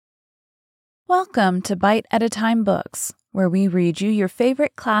Welcome to Bite at a Time Books, where we read you your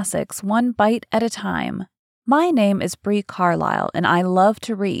favorite classics one bite at a time. My name is Bree Carlisle, and I love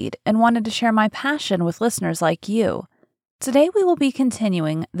to read and wanted to share my passion with listeners like you. Today we will be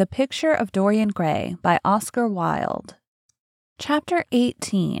continuing The Picture of Dorian Gray by Oscar Wilde. Chapter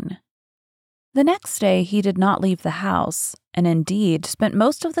 18. The next day he did not leave the house, and indeed spent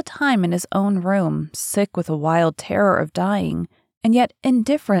most of the time in his own room, sick with a wild terror of dying, and yet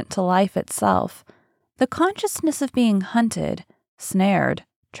indifferent to life itself. The consciousness of being hunted, snared,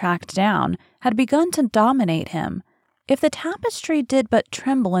 tracked down, had begun to dominate him. If the tapestry did but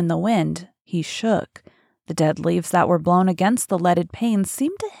tremble in the wind, he shook. The dead leaves that were blown against the leaded panes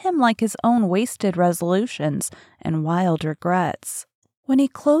seemed to him like his own wasted resolutions and wild regrets. When he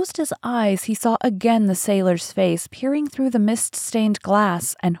closed his eyes, he saw again the sailor's face peering through the mist-stained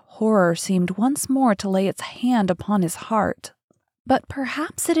glass, and horror seemed once more to lay its hand upon his heart. But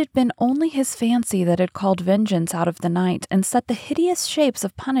perhaps it had been only his fancy that had called vengeance out of the night and set the hideous shapes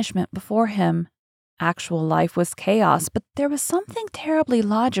of punishment before him. Actual life was chaos, but there was something terribly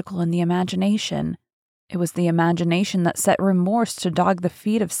logical in the imagination. It was the imagination that set remorse to dog the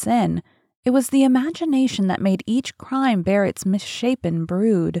feet of sin. It was the imagination that made each crime bear its misshapen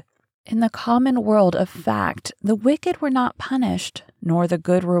brood. In the common world of fact, the wicked were not punished, nor the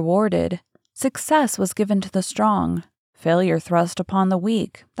good rewarded. Success was given to the strong. Failure thrust upon the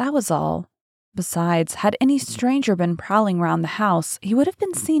weak, that was all. Besides, had any stranger been prowling round the house, he would have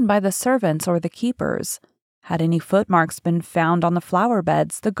been seen by the servants or the keepers. Had any footmarks been found on the flower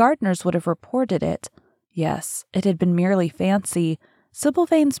beds, the gardeners would have reported it. Yes, it had been merely fancy. Sybil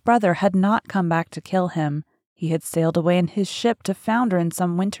Vane's brother had not come back to kill him. He had sailed away in his ship to founder in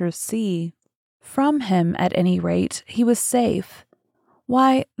some winter's sea. From him, at any rate, he was safe.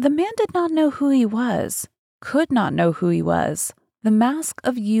 Why, the man did not know who he was. Could not know who he was. The mask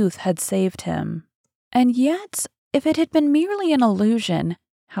of youth had saved him. And yet, if it had been merely an illusion,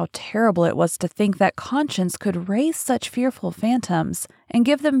 how terrible it was to think that conscience could raise such fearful phantoms and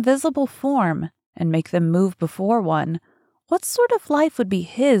give them visible form and make them move before one. What sort of life would be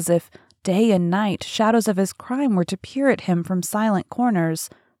his if, day and night, shadows of his crime were to peer at him from silent corners,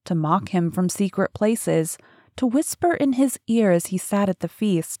 to mock him from secret places, to whisper in his ear as he sat at the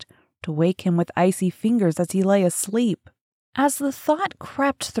feast, to wake him with icy fingers as he lay asleep? As the thought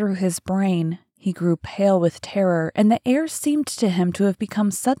crept through his brain, he grew pale with terror, and the air seemed to him to have become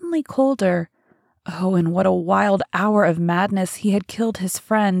suddenly colder. Oh, in what a wild hour of madness he had killed his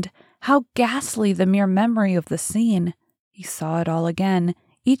friend! How ghastly the mere memory of the scene! He saw it all again.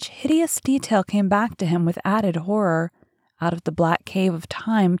 Each hideous detail came back to him with added horror. Out of the black cave of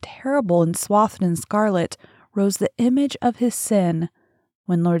time, terrible and swathed in scarlet, rose the image of his sin.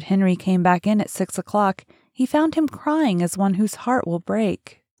 When Lord Henry came back in at 6 o'clock, he found him crying as one whose heart will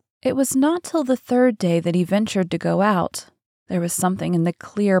break. It was not till the third day that he ventured to go out. There was something in the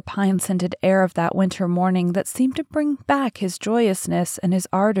clear, pine-scented air of that winter morning that seemed to bring back his joyousness and his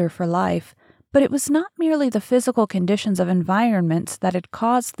ardor for life, but it was not merely the physical conditions of environment that had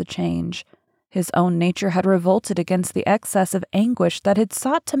caused the change. His own nature had revolted against the excess of anguish that had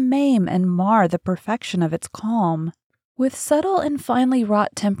sought to maim and mar the perfection of its calm. With subtle and finely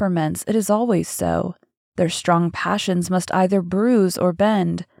wrought temperaments, it is always so. Their strong passions must either bruise or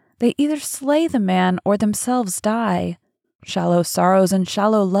bend. They either slay the man or themselves die. Shallow sorrows and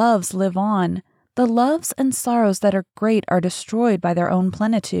shallow loves live on. The loves and sorrows that are great are destroyed by their own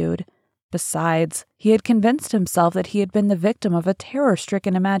plenitude. Besides, he had convinced himself that he had been the victim of a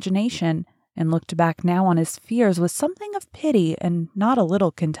terror-stricken imagination, and looked back now on his fears with something of pity and not a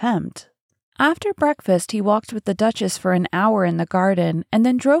little contempt. After breakfast, he walked with the Duchess for an hour in the garden, and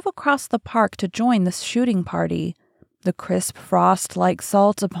then drove across the park to join the shooting party. The crisp frost like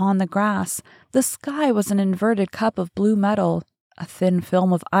salt upon the grass, the sky was an inverted cup of blue metal, a thin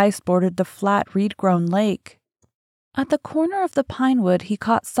film of ice bordered the flat reed-grown lake. At the corner of the pinewood he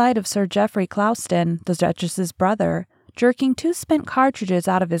caught sight of Sir Geoffrey Clouston, the Duchess's brother, jerking 2 spent cartridges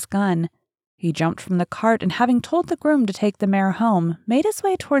out of his gun. He jumped from the cart and, having told the groom to take the mare home, made his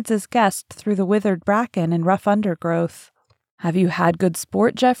way towards his guest through the withered bracken and rough undergrowth. "Have you had good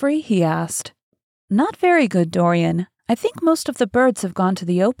sport, Geoffrey?" he asked. "Not very good, Dorian. I think most of the birds have gone to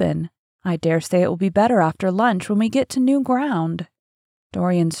the open. I dare say it will be better after lunch when we get to new ground."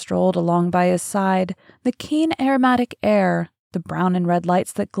 Dorian strolled along by his side. The keen aromatic air, the brown and red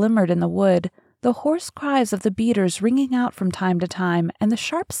lights that glimmered in the wood, the hoarse cries of the beaters ringing out from time to time, and the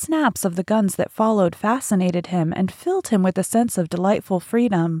sharp snaps of the guns that followed fascinated him and filled him with a sense of delightful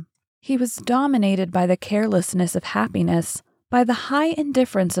freedom. He was dominated by the carelessness of happiness, by the high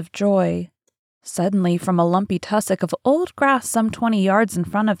indifference of joy. Suddenly, from a lumpy tussock of old grass some 20 yards in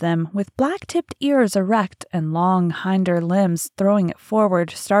front of them, with black-tipped ears erect and long hinder limbs throwing it forward,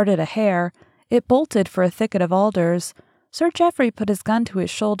 started a hare. It bolted for a thicket of alders. Sir Geoffrey put his gun to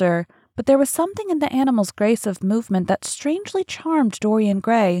his shoulder, but there was something in the animal's grace of movement that strangely charmed Dorian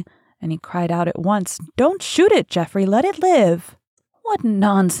Gray, and he cried out at once, "Don't shoot it, Geoffrey, let it live!" "What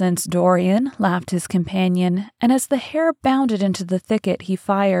nonsense, Dorian," laughed his companion, and as the hare bounded into the thicket, he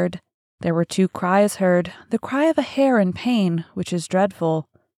fired. There were 2 cries heard, the cry of a hare in pain, which is dreadful,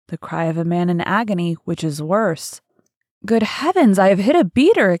 the cry of a man in agony, which is worse. "Good heavens, I have hit a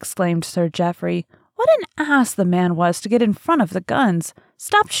beater!" exclaimed Sir Geoffrey. "What an ass the man was to get in front of the guns!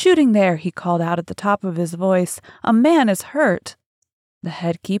 Stop shooting there!" he called out at the top of his voice. "A man is hurt!" The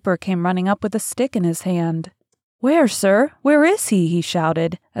head keeper came running up with a stick in his hand. "Where, sir? Where is he?" he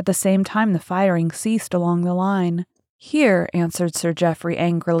shouted. At the same time the firing ceased along the line. "Here," answered Sir Geoffrey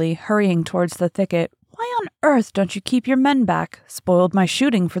angrily, hurrying towards the thicket. "Why on earth don't you keep your men back? Spoiled my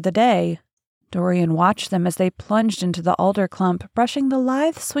shooting for the day." Dorian watched them as they plunged into the alder clump, brushing the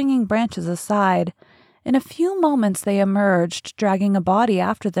lithe swinging branches aside. In a few moments they emerged, dragging a body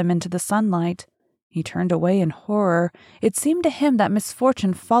after them into the sunlight. He turned away in horror. It seemed to him that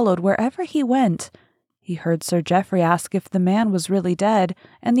misfortune followed wherever he went. He heard Sir Geoffrey ask if the man was really dead,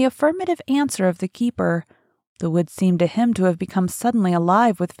 and the affirmative answer of the keeper. The wood seemed to him to have become suddenly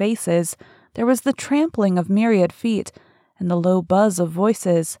alive with faces. There was the trampling of myriad feet, and the low buzz of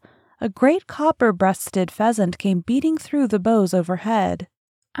voices. A great copper-breasted pheasant came beating through the boughs overhead.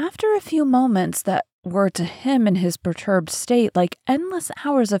 After a few moments that were to him in his perturbed state like endless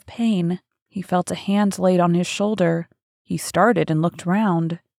hours of pain, he felt a hand laid on his shoulder. He started and looked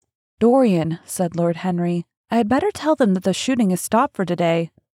round. "Dorian," said Lord Henry, "I had better tell them that the shooting is stopped for today.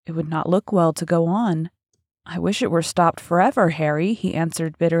 It would not look well to go on." "I wish it were stopped forever, Harry," he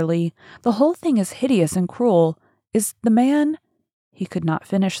answered bitterly. "The whole thing is hideous and cruel. Is the man—" He could not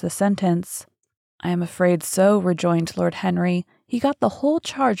finish the sentence. "I am afraid so," rejoined Lord Henry. "He got the whole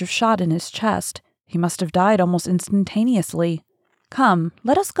charge of shot in his chest. He must have died almost instantaneously. Come,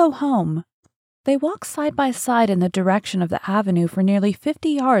 let us go home." They walked side by side in the direction of the avenue for nearly 50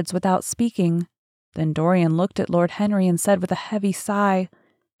 yards without speaking. Then Dorian looked at Lord Henry and said with a heavy sigh,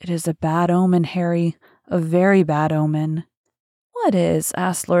 "It is a bad omen, Harry. A very bad omen." "What is?"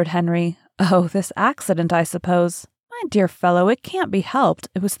 asked Lord Henry. "Oh, this accident, I suppose. My dear fellow, it can't be helped.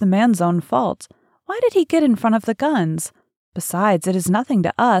 It was the man's own fault. Why did he get in front of the guns? Besides, it is nothing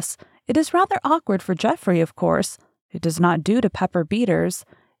to us. It is rather awkward for Geoffrey, of course. It does not do to pepper beaters.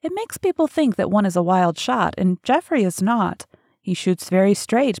 It makes people think that one is a wild shot, and Geoffrey is not. He shoots very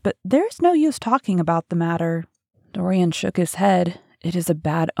straight, but there is no use talking about the matter." Dorian shook his head. "It is a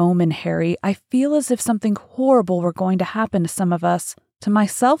bad omen, Harry. I feel as if something horrible were going to happen to some of us. To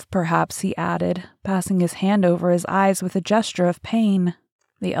myself, perhaps," he added, passing his hand over his eyes with a gesture of pain.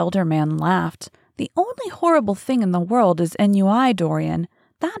 The elder man laughed. "The only horrible thing in the world is ennui, Dorian.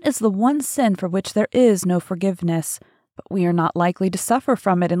 That is the one sin for which there is no forgiveness. But we are not likely to suffer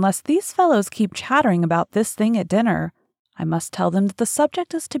from it unless these fellows keep chattering about this thing at dinner. I must tell them that the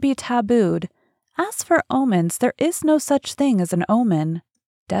subject is to be tabooed. As for omens, there is no such thing as an omen.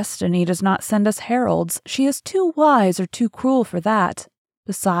 Destiny does not send us heralds. She is too wise or too cruel for that.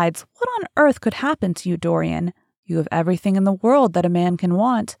 Besides, what on earth could happen to you, Dorian? You have everything in the world that a man can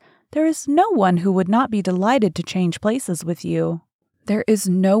want. There is no one who would not be delighted to change places with you." "There is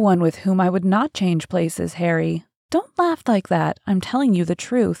no one with whom I would not change places, Harry. Don't laugh like that. I'm telling you the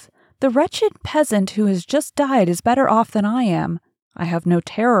truth. The wretched peasant who has just died is better off than I am. I have no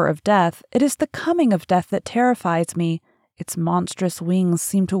terror of death. It is the coming of death that terrifies me. Its monstrous wings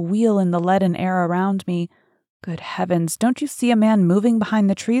seem to wheel in the leaden air around me. Good heavens, don't you see a man moving behind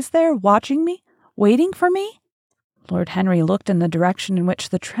the trees there, watching me, waiting for me?" Lord Henry looked in the direction in which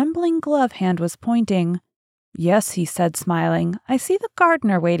the trembling glove hand was pointing. "Yes," he said, smiling, "I see the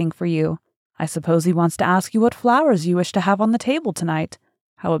gardener waiting for you. I suppose he wants to ask you what flowers you wish to have on the table tonight.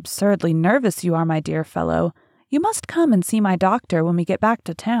 How absurdly nervous you are, my dear fellow. You must come and see my doctor when we get back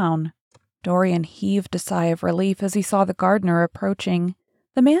to town." Dorian heaved a sigh of relief as he saw the gardener approaching.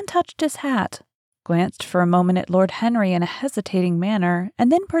 The man touched his hat, glanced for a moment at Lord Henry in a hesitating manner,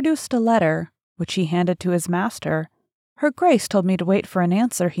 and then produced a letter, which he handed to his master. "Her Grace told me to wait for an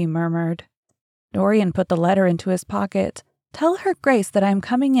answer," he murmured. Dorian put the letter into his pocket. "Tell her Grace that I am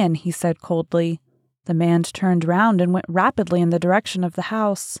coming in," he said coldly. The man turned round and went rapidly in the direction of the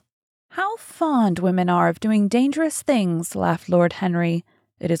house. "How fond women are of doing dangerous things," laughed Lord Henry.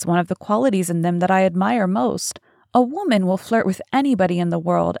 "It is one of the qualities in them that I admire most. A woman will flirt with anybody in the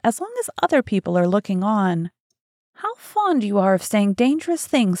world as long as other people are looking on." "How fond you are of saying dangerous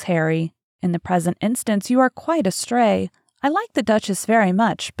things, Harry. In the present instance, you are quite astray. I like the Duchess very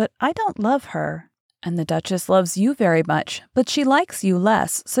much, but I don't love her. And the Duchess loves you very much, but she likes you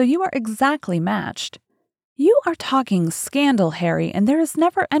less, so you are exactly matched. You are talking scandal, Harry, and there is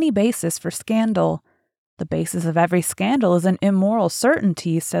never any basis for scandal. The basis of every scandal is an immoral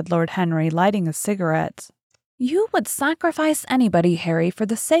certainty, said Lord Henry, lighting a cigarette. You would sacrifice anybody, Harry, for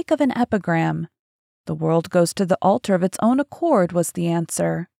the sake of an epigram. The world goes to the altar of its own accord, was the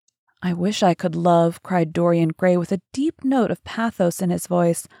answer. I wish I could love, cried Dorian Gray with a deep note of pathos in his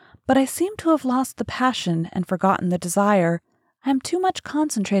voice, but I seem to have lost the passion and forgotten the desire. I am too much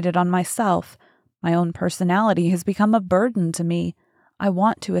concentrated on myself. My own personality has become a burden to me. I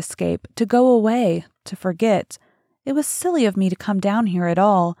want to escape, to go away, to forget. It was silly of me to come down here at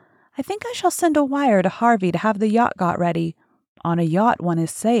all. I think I shall send a wire to Harvey to have the yacht got ready. On a yacht one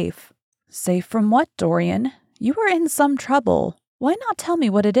is safe. Safe from what, Dorian? You are in some trouble. Why not tell me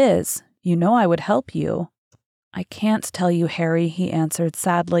what it is? You know I would help you. I can't tell you, Harry, he answered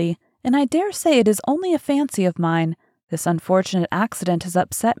sadly, and I dare say it is only a fancy of mine. This unfortunate accident has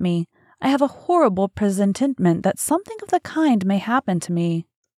upset me. I have a horrible presentiment that something of the kind may happen to me.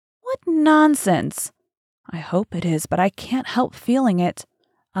 What nonsense! I hope it is, but I can't help feeling it.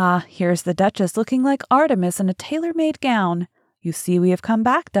 Ah, here's the Duchess looking like Artemis in a tailor-made gown. You see we have come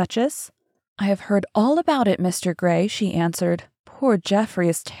back, Duchess. I have heard all about it, Mr. Gray, she answered. Poor Geoffrey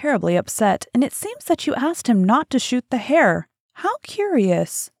is terribly upset, and it seems that you asked him not to shoot the hare. How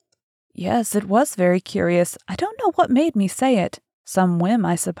curious! Yes, it was very curious. I don't know what made me say it. Some whim,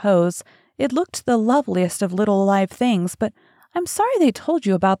 I suppose. It looked the loveliest of little live things, but I'm sorry they told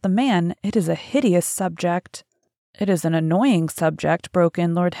you about the man. It is a hideous subject. It is an annoying subject, broke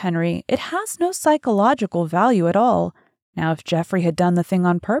in Lord Henry. It has no psychological value at all. Now, if Geoffrey had done the thing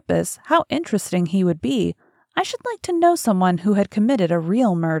on purpose, how interesting he would be. I should like to know someone who had committed a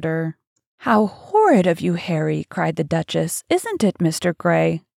real murder. How horrid of you, Harry, cried the Duchess. Isn't it, Mr.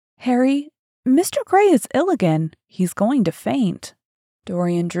 Gray? Harry, Mr. Gray is ill again. He's going to faint.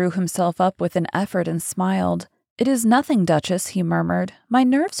 Dorian drew himself up with an effort and smiled. It is nothing, Duchess, he murmured. My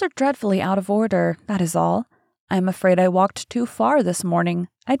nerves are dreadfully out of order, that is all. I am afraid I walked too far this morning.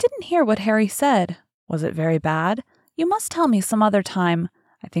 I didn't hear what Harry said. Was it very bad? You must tell me some other time.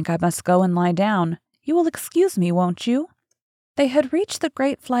 I think I must go and lie down. You will excuse me, won't you? They had reached the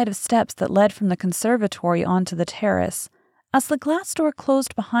great flight of steps that led from the conservatory onto the terrace. As the glass door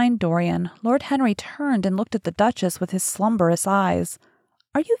closed behind Dorian, Lord Henry turned and looked at the Duchess with his slumberous eyes.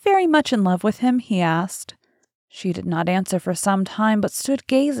 Are you very much in love with him? He asked. She did not answer for some time, but stood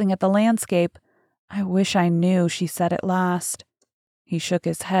gazing at the landscape. I wish I knew, she said at last. He shook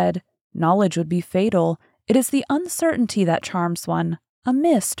his head. Knowledge would be fatal. It is the uncertainty that charms one. A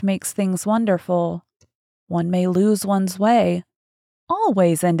mist makes things wonderful. One may lose one's way. All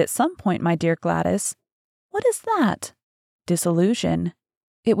ways end at some point, my dear Gladys. What is that? Disillusion.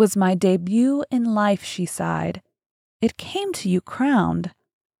 It was my debut in life, she sighed. It came to you crowned.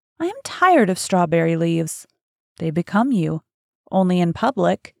 I am tired of strawberry leaves. They become you. Only in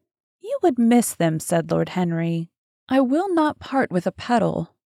public. You would miss them, said Lord Henry. I will not part with a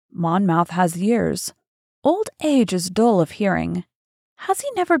petal. Monmouth has years. Old age is dull of hearing. Has he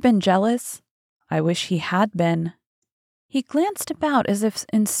never been jealous? I wish he had been. He glanced about as if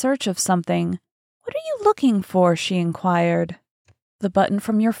in search of something. What are you looking for? She inquired. The button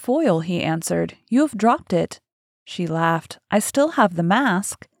from your foil, he answered. You have dropped it. She laughed. I still have the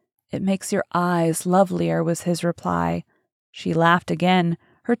mask. It makes your eyes lovelier, was his reply. She laughed again.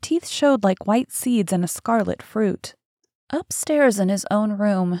 Her teeth showed like white seeds in a scarlet fruit. Upstairs in his own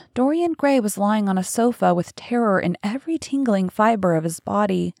room, Dorian Gray was lying on a sofa with terror in every tingling fiber of his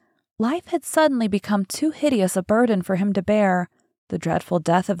body. Life had suddenly become too hideous a burden for him to bear. The dreadful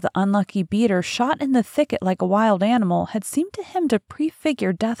death of the unlucky beater, shot in the thicket like a wild animal, had seemed to him to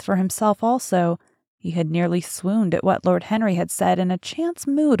prefigure death for himself also. He had nearly swooned at what Lord Henry had said in a chance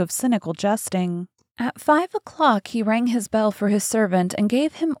mood of cynical jesting. At 5 o'clock he rang his bell for his servant and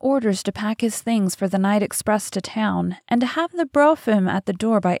gave him orders to pack his things for the night express to town, and to have the brougham at the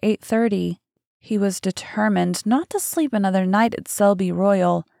door by 8:30. He was determined not to sleep another night at Selby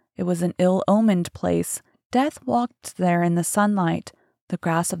Royal. It was an ill-omened place. Death walked there in the sunlight. The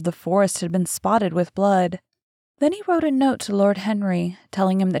grass of the forest had been spotted with blood. Then he wrote a note to Lord Henry,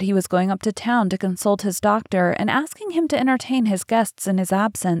 telling him that he was going up to town to consult his doctor and asking him to entertain his guests in his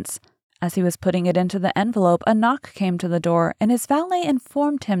absence. As he was putting it into the envelope, a knock came to the door, and his valet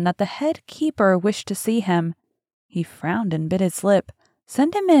informed him that the head keeper wished to see him. He frowned and bit his lip.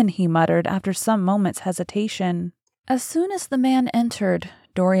 "Send him in," he muttered after some moments' hesitation. As soon as the man entered,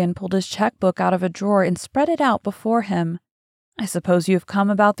 Dorian pulled his checkbook out of a drawer and spread it out before him. "I suppose you have come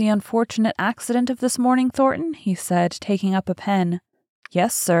about the unfortunate accident of this morning, Thornton?" he said, taking up a pen.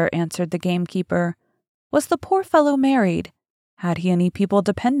 "Yes, sir," answered the gamekeeper. "Was the poor fellow married?" "Had he any people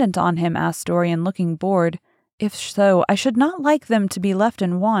dependent on him?" asked Dorian, looking bored. "If so, I should not like them to be left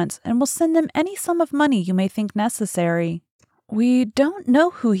in want, and will send them any sum of money you may think necessary." "We don't know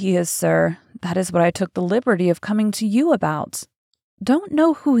who he is, sir. That is what I took the liberty of coming to you about." "Don't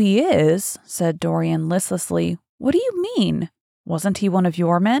know who he is?" said Dorian listlessly. "What do you mean? Wasn't he one of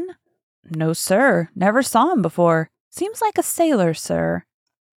your men?" "No, sir. Never saw him before. Seems like a sailor, sir."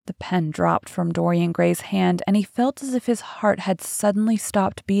 The pen dropped from Dorian Gray's hand, and he felt as if his heart had suddenly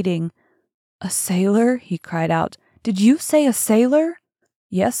stopped beating. "A sailor?" he cried out. "Did you say a sailor?"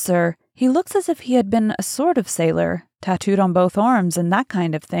 "Yes, sir. He looks as if he had been a sort of sailor, tattooed on both arms and that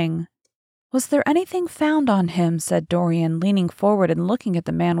kind of thing." "Was there anything found on him?" said Dorian, leaning forward and looking at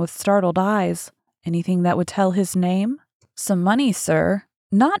the man with startled eyes. "Anything that would tell his name?" "Some money, sir.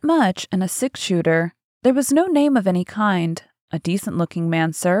 Not much, and a six-shooter. There was no name of any kind. A decent-looking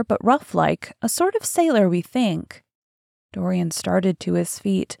man, sir, but rough-like. A sort of sailor, we think." Dorian started to his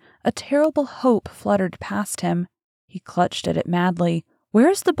feet. A terrible hope fluttered past him. He clutched at it madly. "Where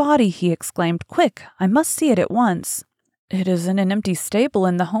is the body?" he exclaimed. "Quick! I must see it at once." "It is in an empty stable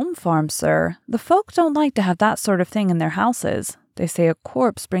in the home farm, sir. The folk don't like to have that sort of thing in their houses. They say a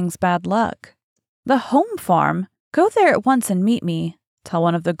corpse brings bad luck." "The home farm? Go there at once and meet me. Tell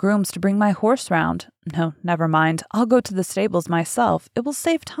one of the grooms to bring my horse round. No, never mind. I'll go to the stables myself. It will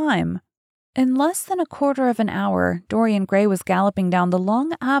save time." In less than a quarter of an hour, Dorian Gray was galloping down the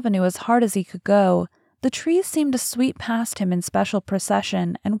long avenue as hard as he could go. The trees seemed to sweep past him in special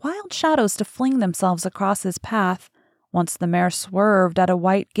procession, and wild shadows to fling themselves across his path. Once the mare swerved at a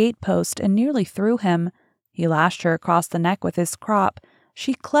white gate-post and nearly threw him. He lashed her across the neck with his crop.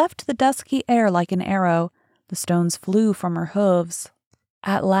 She cleft the dusky air like an arrow. The stones flew from her hooves.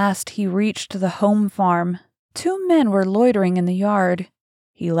 At last he reached the home farm. 2 men were loitering in the yard.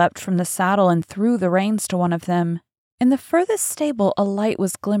 He leapt from the saddle and threw the reins to one of them. In the furthest stable a light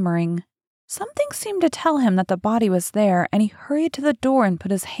was glimmering. Something seemed to tell him that the body was there, and he hurried to the door and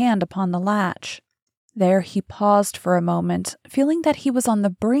put his hand upon the latch. There he paused for a moment, feeling that he was on the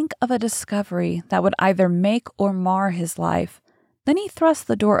brink of a discovery that would either make or mar his life. Then he thrust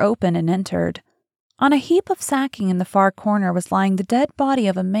the door open and entered. On a heap of sacking in the far corner was lying the dead body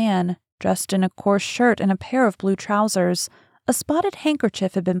of a man, dressed in a coarse shirt and a pair of blue trousers. A spotted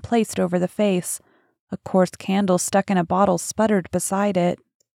handkerchief had been placed over the face. A coarse candle stuck in a bottle sputtered beside it.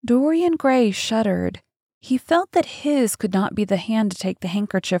 Dorian Gray shuddered. He felt that his could not be the hand to take the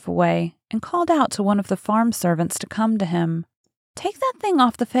handkerchief away, and called out to one of the farm servants to come to him. "Take that thing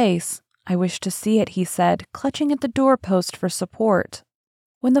off the face. I wish to see it," he said, clutching at the doorpost for support.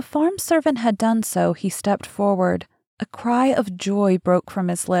 When the farm servant had done so, he stepped forward. A cry of joy broke from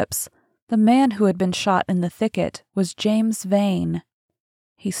his lips. The man who had been shot in the thicket was James Vane.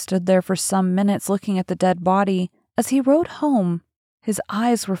 He stood there for some minutes looking at the dead body. As he rode home, his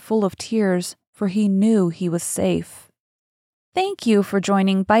eyes were full of tears, for he knew he was safe. Thank you for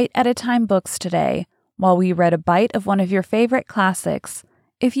joining Bite at a Time Books today, while we read a bite of one of your favorite classics.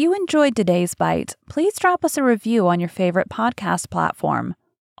 If you enjoyed today's bite, please drop us a review on your favorite podcast platform.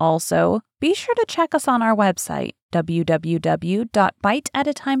 Also, be sure to check us on our website,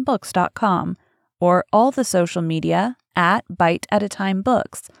 www.biteatatimebooks.com, or all the social media at Bite at a Time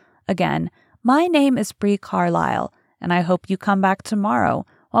Books. Again, my name is Bree Carlisle, and I hope you come back tomorrow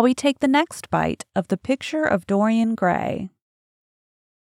while we take the next bite of The Picture of Dorian Gray.